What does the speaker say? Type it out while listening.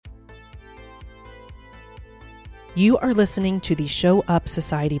You are listening to the Show Up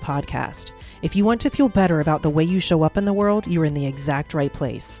Society podcast. If you want to feel better about the way you show up in the world, you're in the exact right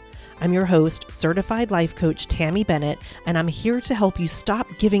place. I'm your host, certified life coach Tammy Bennett, and I'm here to help you stop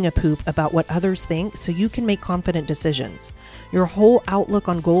giving a poop about what others think so you can make confident decisions. Your whole outlook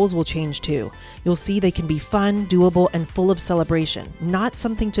on goals will change too. You'll see they can be fun, doable, and full of celebration, not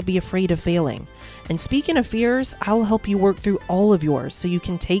something to be afraid of failing. And speaking of fears, I'll help you work through all of yours so you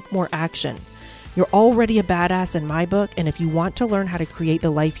can take more action. You're already a badass in my book, and if you want to learn how to create the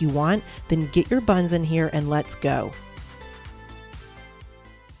life you want, then get your buns in here and let's go.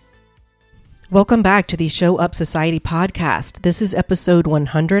 Welcome back to the Show Up Society podcast. This is episode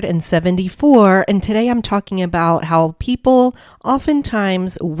 174, and today I'm talking about how people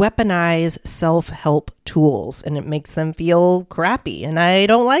oftentimes weaponize self-help tools, and it makes them feel crappy, and I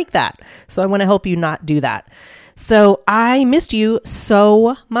don't like that. So I want to help you not do that. So I missed you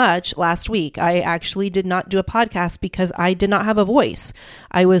so much last week. I actually did not do a podcast because I did not have a voice.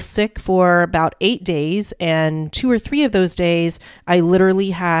 I was sick for about 8 days, and 2 or 3 of those days, I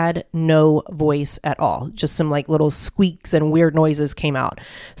literally had no voice at all. Just some like little squeaks and weird noises came out.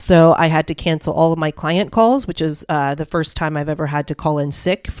 So I had to cancel all of my client calls, which is the first time I've ever had to call in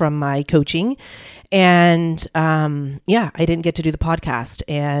sick from my coaching. And I didn't get to do the podcast,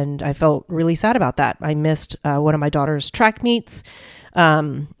 and I felt really sad about that. I missed one of my daughter's track meets.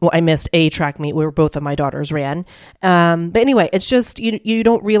 I missed a track meet where both of my daughters ran. But anyway, it's just, you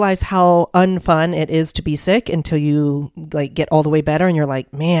don't realize how unfun it is to be sick until you like get all the way better and you're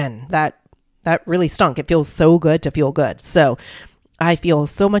like, man, that really stunk. It feels so good to feel good. So I feel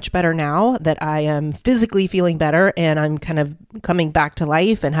so much better now that I am physically feeling better and I'm kind of coming back to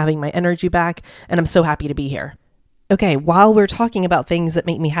life and having my energy back. And I'm so happy to be here. Okay, while we're talking about things that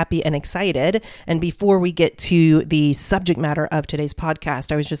make me happy and excited, and before we get to the subject matter of today's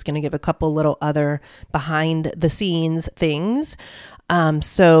podcast, I was just going to give a couple little other behind the scenes things.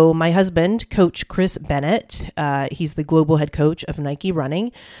 So my husband, Coach Chris Bennett, he's the global head coach of Nike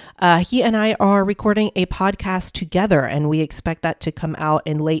Running. He and I are recording a podcast together, and we expect that to come out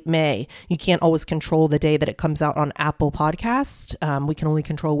in late May. You can't always control the day that it comes out on Apple Podcasts. We can only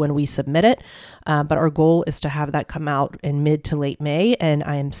control when we submit it. But our goal is to have that come out in mid to late May. And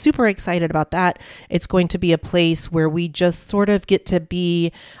I am super excited about that. It's going to be a place where we just sort of get to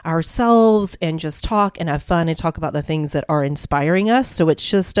be ourselves and just talk and have fun and talk about the things that are inspiring us. So it's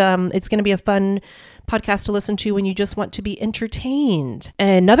just, it's going to be a fun podcast to listen to when you just want to be entertained.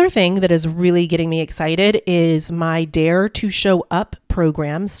 Another thing that is really getting me excited is my Dare to Show Up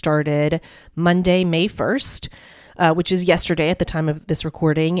program started Monday, May 1st. Which is yesterday at the time of this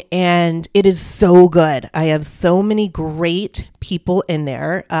recording. And it is so good. I have so many great people in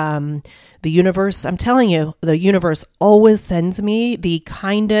there. The universe, I'm telling you, the universe always sends me the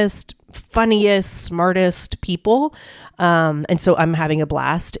kindest, funniest, smartest people. And so I'm having a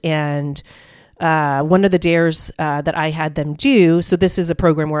blast. And one of the dares that I had them do, so this is a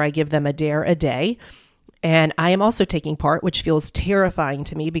program where I give them a dare a day. And I am also taking part, which feels terrifying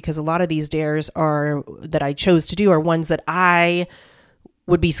to me because a lot of these dares that I chose to do are ones that I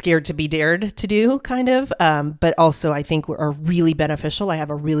would be scared to be dared to do, kind of. But also I think are really beneficial. I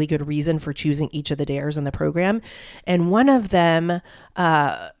have a really good reason for choosing each of the dares in the program. And one of them,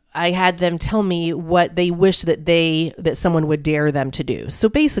 I had them tell me what they wish that someone would dare them to do. So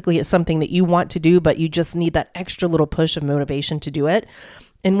basically it's something that you want to do, but you just need that extra little push of motivation to do it.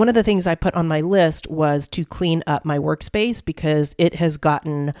 And one of the things I put on my list was to clean up my workspace because it has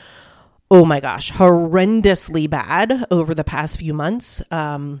gotten, oh my gosh, horrendously bad over the past few months.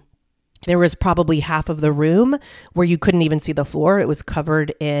 There was probably half of the room where you couldn't even see the floor. It was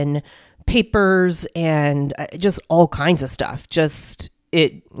covered in papers and just all kinds of stuff.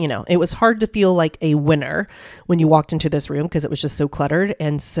 It was hard to feel like a winner when you walked into this room because it was just so cluttered.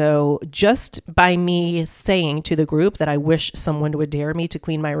 And so just by me saying to the group that I wish someone would dare me to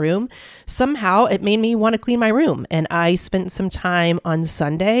clean my room, somehow it made me want to clean my room. And I spent some time on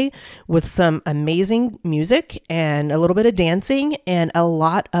Sunday with some amazing music and a little bit of dancing and a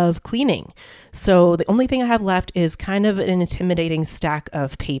lot of cleaning. So the only thing I have left is kind of an intimidating stack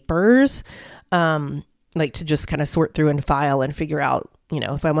of papers, like to just kind of sort through and file and figure out,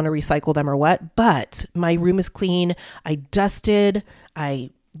 if I want to recycle them or what. But my room is clean. I dusted, I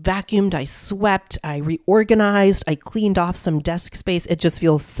vacuumed, I swept, I reorganized, I cleaned off some desk space. It just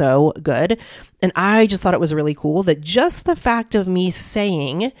feels so good. And I just thought it was really cool that just the fact of me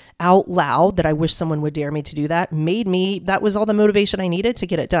saying out loud that I wish someone would dare me to do that that was all the motivation I needed to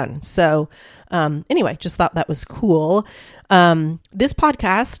get it done. So anyway, just thought that was cool. This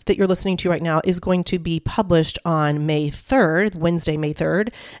podcast that you're listening to right now is going to be published on May 3rd, Wednesday, May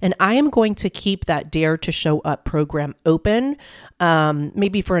 3rd. And I am going to keep that Dare to Show Up program open,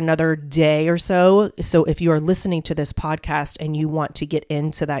 maybe for another day or so. So if you are listening to this podcast and you want to get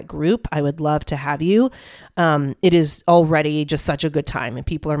into that group, I would love to have you. It is already just such a good time, and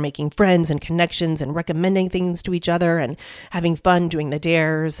people are making friends and connections and recommending things to each other and having fun doing the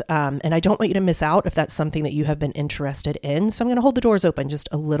dares. And I don't want you to miss out if that's something that you have been interested in. So I'm going to hold the doors open just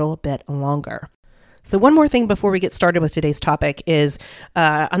a little bit longer. So one more thing before we get started with today's topic is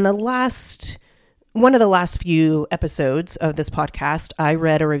on one of the last few episodes of this podcast, I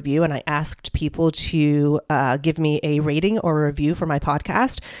read a review and I asked people to give me a rating or a review for my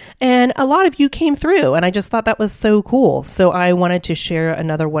podcast. And a lot of you came through, and I just thought that was so cool. So I wanted to share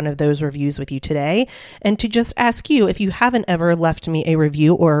another one of those reviews with you today, and to just ask you, if you haven't ever left me a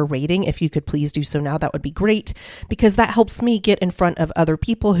review or a rating, if you could please do so now, that would be great, because that helps me get in front of other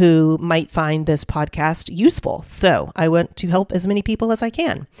people who might find this podcast useful. So I want to help as many people as I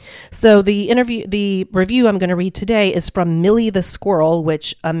can. So the review I'm going to read today is from Millie the Squirrel,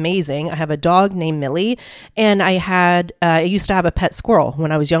 which amazing. I have a dog named Millie, and I used to have a pet squirrel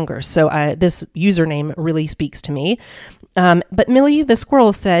when I was younger. So this username really speaks to me. But Millie the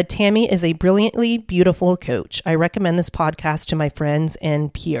Squirrel said, Tammy is a brilliantly beautiful coach. I recommend this podcast to my friends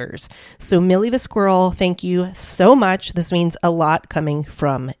and peers. So Millie the Squirrel, thank you so much. This means a lot coming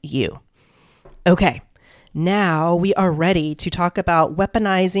from you. Okay. Now we are ready to talk about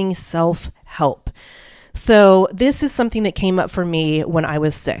weaponizing self-help. So this is something that came up for me when I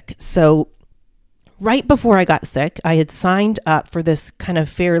was sick. So right before I got sick, I had signed up for this kind of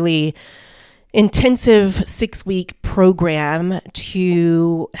fairly intensive 6-week program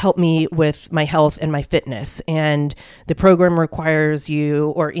to help me with my health and my fitness. And the program requires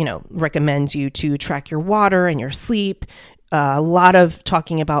you, or, recommends you to track your water and your sleep. A lot of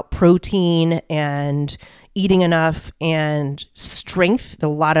talking about protein and eating enough and strength. A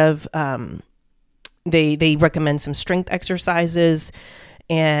lot of, they recommend some strength exercises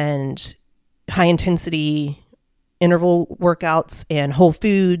and high intensity interval workouts and whole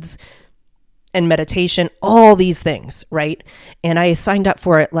foods and meditation, all these things, right? And I signed up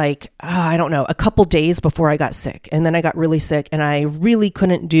for it a couple days before I got sick. And then I got really sick and I really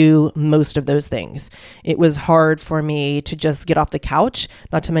couldn't do most of those things. It was hard for me to just get off the couch,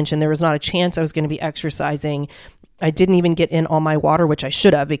 not to mention there was not a chance I was going to be exercising. I didn't even get in all my water, which I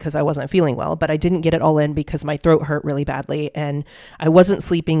should have because I wasn't feeling well, but I didn't get it all in because my throat hurt really badly and I wasn't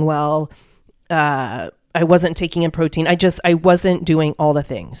sleeping well. I wasn't taking in protein. I wasn't doing all the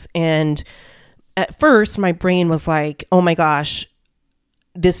things. And at first, my brain was like, oh my gosh,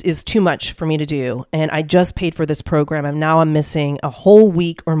 this is too much for me to do. And I just paid for this program. And now I'm missing a whole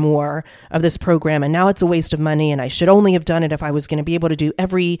week or more of this program. And now it's a waste of money. And I should only have done it if I was going to be able to do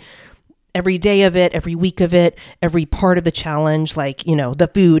every day of it, every week of it, every part of the challenge, like,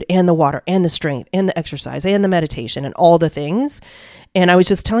 the food and the water and the strength and the exercise and the meditation and all the things. And I was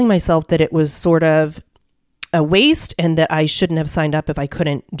just telling myself that it was sort of a waste and that I shouldn't have signed up if I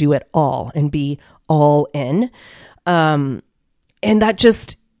couldn't do it all and be all in. And I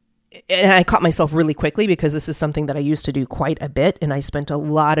caught myself really quickly because this is something that I used to do quite a bit. And I spent a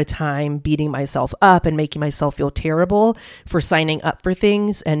lot of time beating myself up and making myself feel terrible for signing up for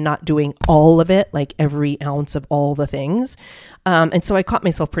things and not doing all of it, like every ounce of all the things. And so I caught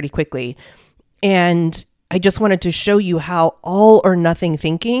myself pretty quickly. And I just wanted to show you how all or nothing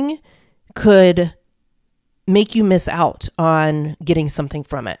thinking could make you miss out on getting something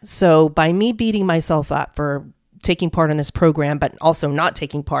from it. So by me beating myself up for taking part in this program, but also not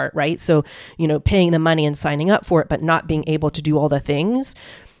taking part, right? So, paying the money and signing up for it, but not being able to do all the things.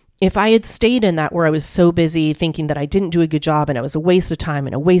 If I had stayed in that where I was so busy thinking that I didn't do a good job and it was a waste of time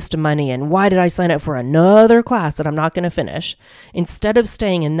and a waste of money, and why did I sign up for another class that I'm not going to finish? Instead of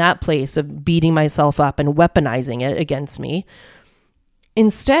staying in that place of beating myself up and weaponizing it against me,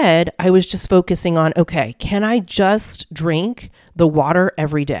 instead, I was just focusing on, okay, can I just drink the water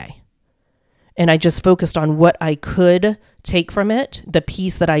every day? And I just focused on what I could take from it, the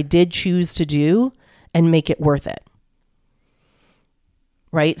piece that I did choose to do, and make it worth it.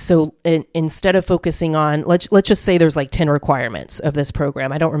 Right? So instead of focusing on, let's just say there's like 10 requirements of this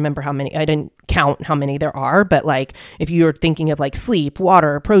program. I don't remember how many, I didn't count how many there are, but like if you're thinking of like sleep,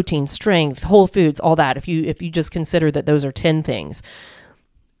 water, protein, strength, whole foods, all that, if you just consider that those are 10 things,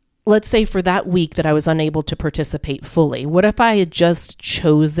 let's say for that week that I was unable to participate fully, what if I had just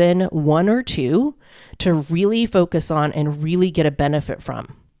chosen one or two to really focus on and really get a benefit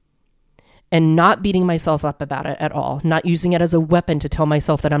from? And not beating myself up about it at all, not using it as a weapon to tell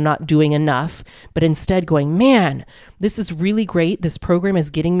myself that I'm not doing enough, but instead going, man, this is really great. This program is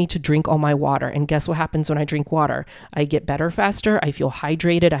getting me to drink all my water. And guess what happens when I drink water? I get better faster. I feel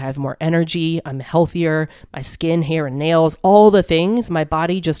hydrated. I have more energy. I'm healthier. My skin, hair, and nails, all the things, my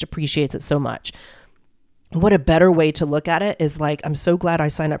body just appreciates it so much. What a better way to look at it is like, I'm so glad I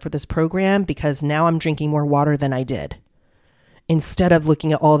signed up for this program because now I'm drinking more water than I did, instead of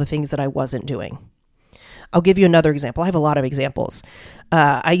looking at all the things that I wasn't doing. I'll give you another example. I have a lot of examples.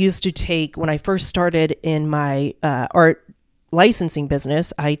 I used to take, when I first started in my art licensing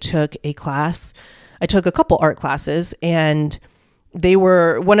business, I took a class. I took a couple art classes, and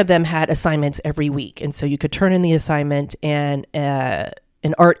one of them had assignments every week. And so you could turn in the assignment, and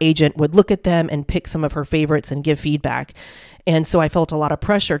an art agent would look at them and pick some of her favorites and give feedback. And so I felt a lot of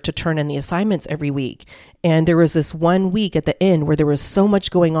pressure to turn in the assignments every week. And there was this one week at the end where there was so much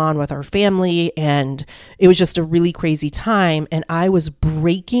going on with our family, and it was just a really crazy time. And I was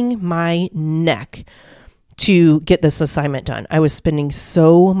breaking my neck to get this assignment done. I was spending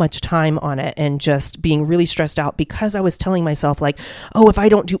so much time on it and just being really stressed out because I was telling myself like, oh, if I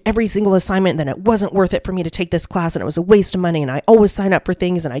don't do every single assignment, then it wasn't worth it for me to take this class, and it was a waste of money, and I always sign up for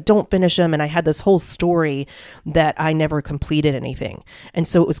things and I don't finish them. And I had this whole story that I never completed anything. And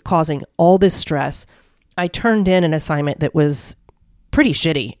so it was causing all this stress. I turned in an assignment that was pretty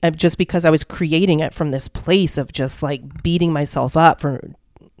shitty just because I was creating it from this place of just like beating myself up for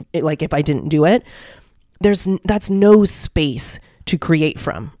it, like if I didn't do it. That's no space to create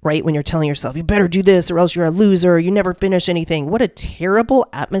from, right? When you're telling yourself, you better do this or else you're a loser, you never finish anything. What a terrible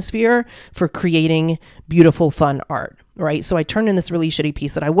atmosphere for creating beautiful, fun art, right? So I turned in this really shitty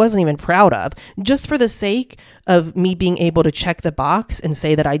piece that I wasn't even proud of, just for the sake of me being able to check the box and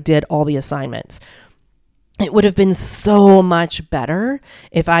say that I did all the assignments. It would have been so much better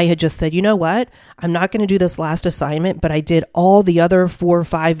if I had just said, you know what, I'm not going to do this last assignment, but I did all the other 4 or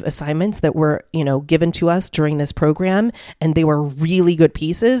 5 assignments that were, given to us during this program, and they were really good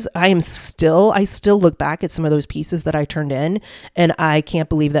pieces. I still look back at some of those pieces that I turned in, and I can't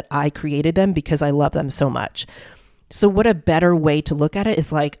believe that I created them because I love them so much. So what a better way to look at it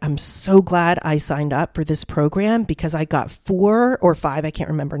is like, I'm so glad I signed up for this program because I got 4 or 5, I can't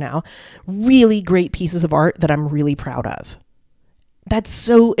remember now, really great pieces of art that I'm really proud of.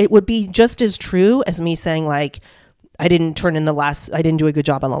 It would be just as true as me saying like, I didn't do a good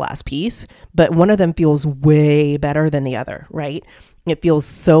job on the last piece, but one of them feels way better than the other, right? It feels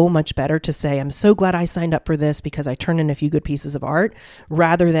so much better to say, I'm so glad I signed up for this because I turned in a few good pieces of art,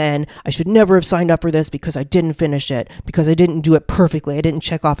 rather than I should never have signed up for this because I didn't finish it, because I didn't do it perfectly. I didn't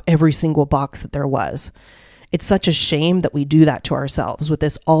check off every single box that there was. It's such a shame that we do that to ourselves with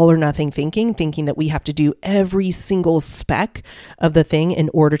this all or nothing thinking that we have to do every single speck of the thing in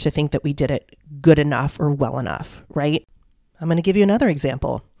order to think that we did it good enough or well enough, right? I'm going to give you another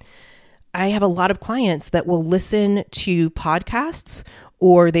example. I have a lot of clients that will listen to podcasts,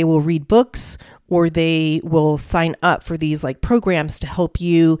 or they will read books, or they will sign up for these like programs to help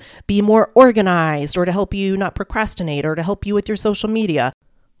you be more organized, or to help you not procrastinate, or to help you with your social media,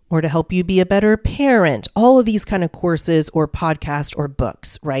 or to help you be a better parent, all of these kind of courses or podcasts or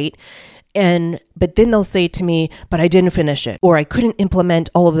books, right? But then they'll say to me, but I didn't finish it, or I couldn't implement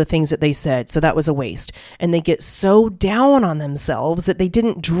all of the things that they said, so that was a waste. And they get so down on themselves that they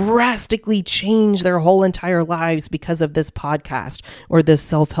didn't drastically change their whole entire lives because of this podcast or this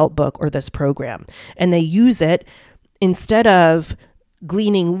self-help book or this program. And they use it instead of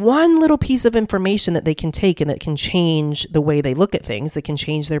gleaning one little piece of information that they can take and that can change the way they look at things, that can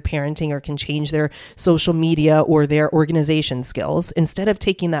change their parenting or can change their social media or their organization skills. Instead of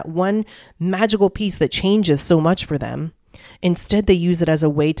taking that one magical piece that changes so much for them, instead they use it as a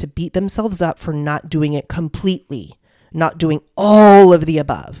way to beat themselves up for not doing it completely, not doing all of the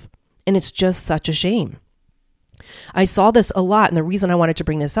above. And it's just such a shame. I saw this a lot, and the reason I wanted to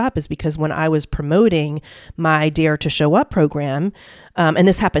bring this up is because when I was promoting my Dare to Show Up program, and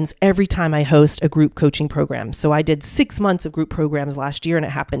this happens every time I host a group coaching program. So I did 6 months of group programs last year, and it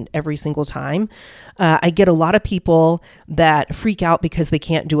happened every single time. I get a lot of people that freak out because they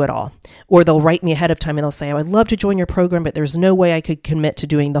can't do it all, or they'll write me ahead of time and they'll say, oh, I'd love to join your program, but there's no way I could commit to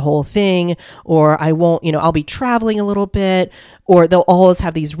doing the whole thing, or I won't, I'll be traveling a little bit, or they'll always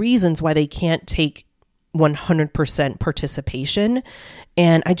have these reasons why they can't take 100% participation.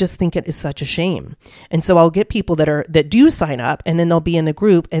 And I just think it is such a shame. And so I'll get people that do sign up, and then they'll be in the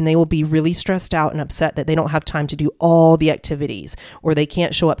group and they will be really stressed out and upset that they don't have time to do all the activities, or they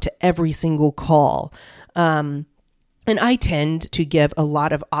can't show up to every single call. And I tend to give a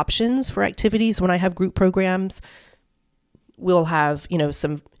lot of options for activities when I have group programs. We'll have,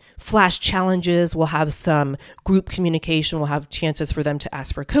 some flash challenges. We'll have some group communication. We'll have chances for them to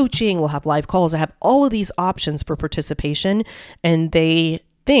ask for coaching. We'll have live calls. I have all of these options for participation. And they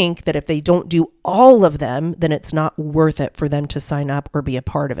think that if they don't do all of them, then it's not worth it for them to sign up or be a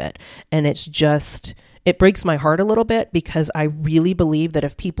part of it. And it breaks my heart a little bit, because I really believe that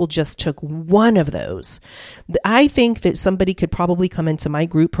if people just took one of those, I think that somebody could probably come into my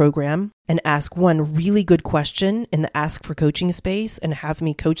group program and ask one really good question in the ask for coaching space and have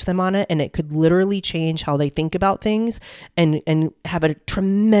me coach them on it. And it could literally change how they think about things and have a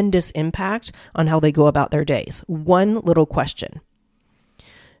tremendous impact on how they go about their days. One little question.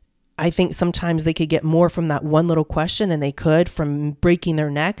 I think sometimes they could get more from that one little question than they could from breaking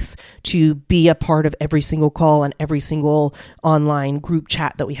their necks to be a part of every single call and every single online group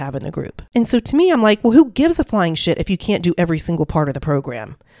chat that we have in the group. And so to me, I'm like, well, who gives a flying shit if you can't do every single part of the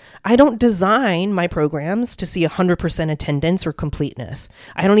program? I don't design my programs to see 100% attendance or completeness.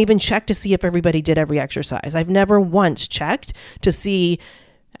 I don't even check to see if everybody did every exercise. I've never once checked to see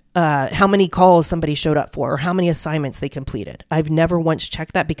how many calls somebody showed up for or how many assignments they completed. I've never once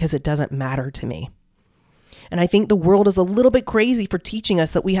checked that, because it doesn't matter to me. And I think the world is a little bit crazy for teaching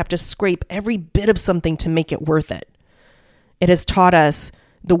us that we have to scrape every bit of something to make it worth it.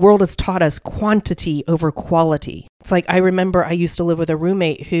 The world has taught us quantity over quality. It's like, I remember I used to live with a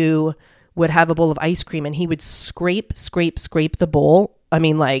roommate who would have a bowl of ice cream and he would scrape the bowl. I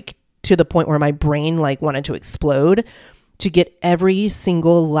mean, like, to the point where my brain wanted to explode, to get every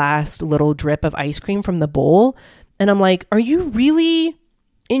single last little drip of ice cream from the bowl. And I'm like, are you really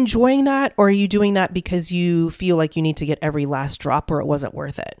enjoying that? Or are you doing that because you feel like you need to get every last drop, or it wasn't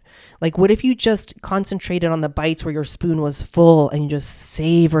worth it? Like, what if you just concentrated on the bites where your spoon was full and you just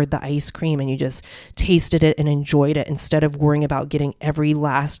savored the ice cream and you just tasted it and enjoyed it, instead of worrying about getting every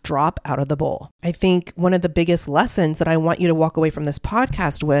last drop out of the bowl? I think one of the biggest lessons that I want you to walk away from this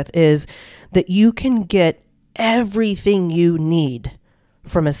podcast with is that you can get everything you need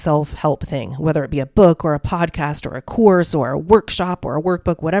from a self-help thing, whether it be a book or a podcast or a course or a workshop or a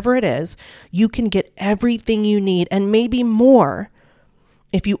workbook, whatever it is. You can get everything you need and maybe more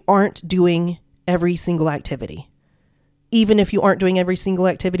if you aren't doing every single activity. Even if you aren't doing every single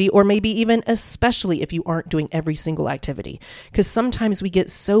activity, or maybe even especially if you aren't doing every single activity. Because sometimes we get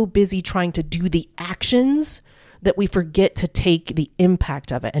so busy trying to do the actions that we forget to take the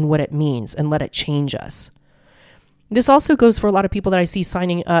impact of it and what it means and let it change us. This also goes for a lot of people that I see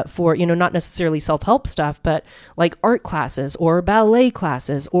signing up for, not necessarily self-help stuff, but like art classes or ballet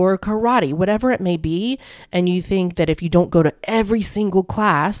classes or karate, whatever it may be. And you think that if you don't go to every single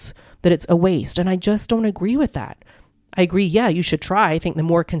class, that it's a waste. And I just don't agree with that. I agree, yeah, you should try. I think the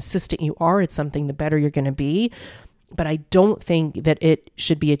more consistent you are at something, the better you're going to be. But I don't think that it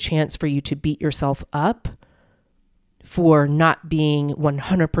should be a chance for you to beat yourself up for not being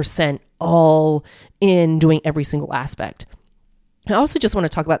 100% all in doing every single aspect. I also just want to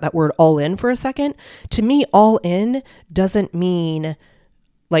talk about that word all in for a second. To me, all in doesn't mean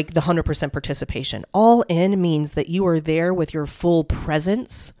like the 100% participation. All in means that you are there with your full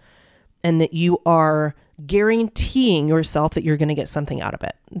presence and that you are guaranteeing yourself that you're going to get something out of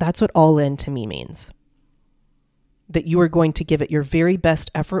it. That's what all in to me means. That you are going to give it your very best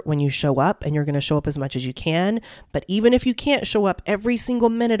effort when you show up, and you're going to show up as much as you can. But even if you can't show up every single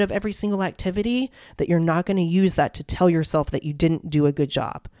minute of every single activity, that you're not going to use that to tell yourself that you didn't do a good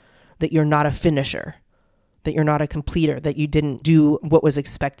job, that you're not a finisher, that you're not a completer, that you didn't do what was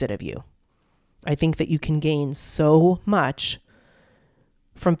expected of you. I think that you can gain so much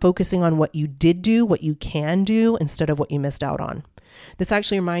from focusing on what you did do, what you can do, instead of what you missed out on. This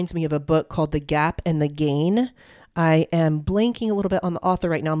actually reminds me of a book called The Gap and the Gain. I am blanking a little bit on the author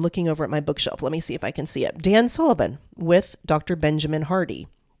right now. I'm looking over at my bookshelf. Let me see if I can see it. Dan Sullivan with Dr. Benjamin Hardy.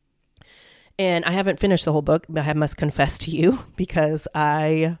 And I haven't finished the whole book, but I must confess to you, because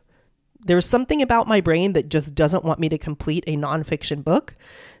there's something about my brain that just doesn't want me to complete a nonfiction book.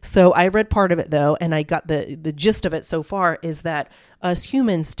 So I read part of it though, and I got the gist of it so far is that us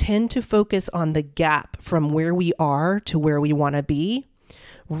humans tend to focus on the gap from where we are to where we want to be,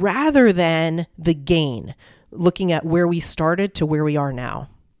 rather than the gain, looking at where we started to where we are now.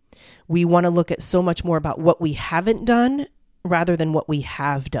 We want to look at so much more about what we haven't done rather than what we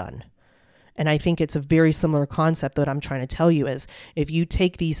have done. And I think it's a very similar concept that I'm trying to tell you is if you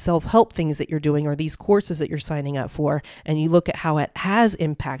take these self-help things that you're doing or these courses that you're signing up for, and you look at how it has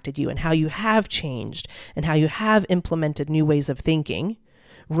impacted you and how you have changed and how you have implemented new ways of thinking,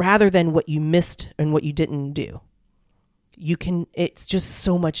 rather than what you missed and what you didn't do, it's just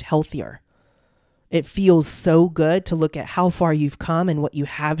so much healthier. It feels so good to look at how far you've come and what you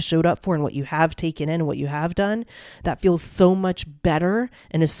have showed up for and what you have taken in and what you have done. That feels so much better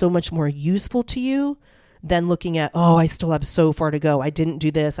and is so much more useful to you than looking at, oh, I still have so far to go. I didn't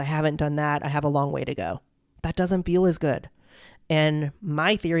do this. I haven't done that. I have a long way to go. That doesn't feel as good. And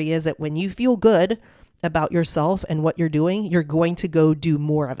my theory is that when you feel good about yourself and what you're doing, you're going to go do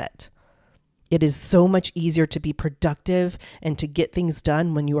more of it. It is so much easier to be productive and to get things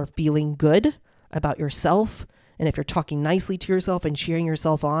done when you are feeling good about yourself, and if you're talking nicely to yourself and cheering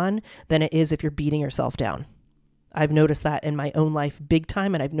yourself on, than it is if you're beating yourself down. I've noticed that in my own life big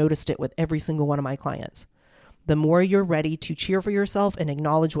time, and I've noticed it with every single one of my clients. The more you're ready to cheer for yourself and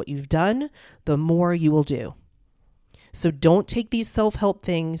acknowledge what you've done, the more you will do. So don't take these self-help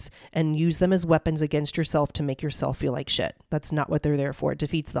things and use them as weapons against yourself to make yourself feel like shit. That's not what they're there for. It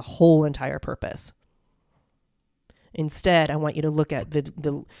defeats the whole entire purpose. Instead, I want you to look at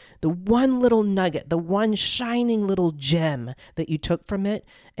the one little nugget, the one shining little gem that you took from it,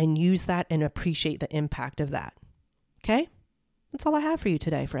 and use that and appreciate the impact of that. Okay? That's all I have for you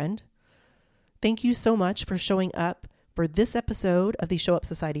today, friend. Thank you so much for showing up for this episode of the Show Up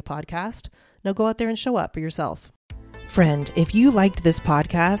Society podcast. Now go out there and show up for yourself. Friend, if you liked this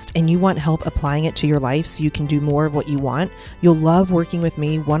podcast and you want help applying it to your life so you can do more of what you want, you'll love working with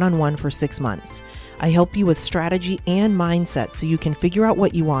me one-on-one for 6 months. I help you with strategy and mindset so you can figure out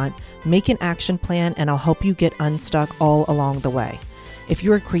what you want, make an action plan, and I'll help you get unstuck all along the way. If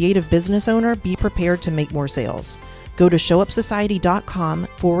you're a creative business owner, be prepared to make more sales. Go to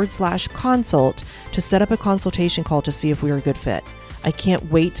showupsociety.com/consult to set up a consultation call to see if we are a good fit. I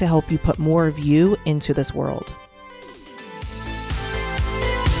can't wait to help you put more of you into this world.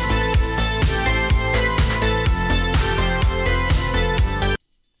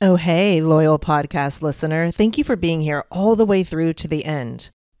 Oh, hey, loyal podcast listener. Thank you for being here all the way through to the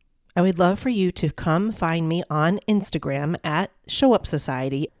end. I would love for you to come find me on Instagram at Show Up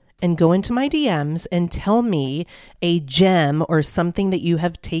Society and go into my DMs and tell me a gem or something that you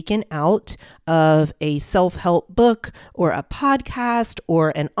have taken out of a self-help book or a podcast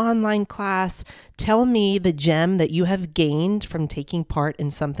or an online class. Tell me the gem that you have gained from taking part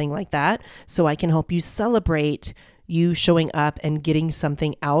in something like that so I can help you celebrate you showing up and getting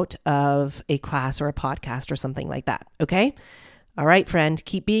something out of a class or a podcast or something like that. Okay? All right, friend,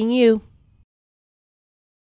 keep being you.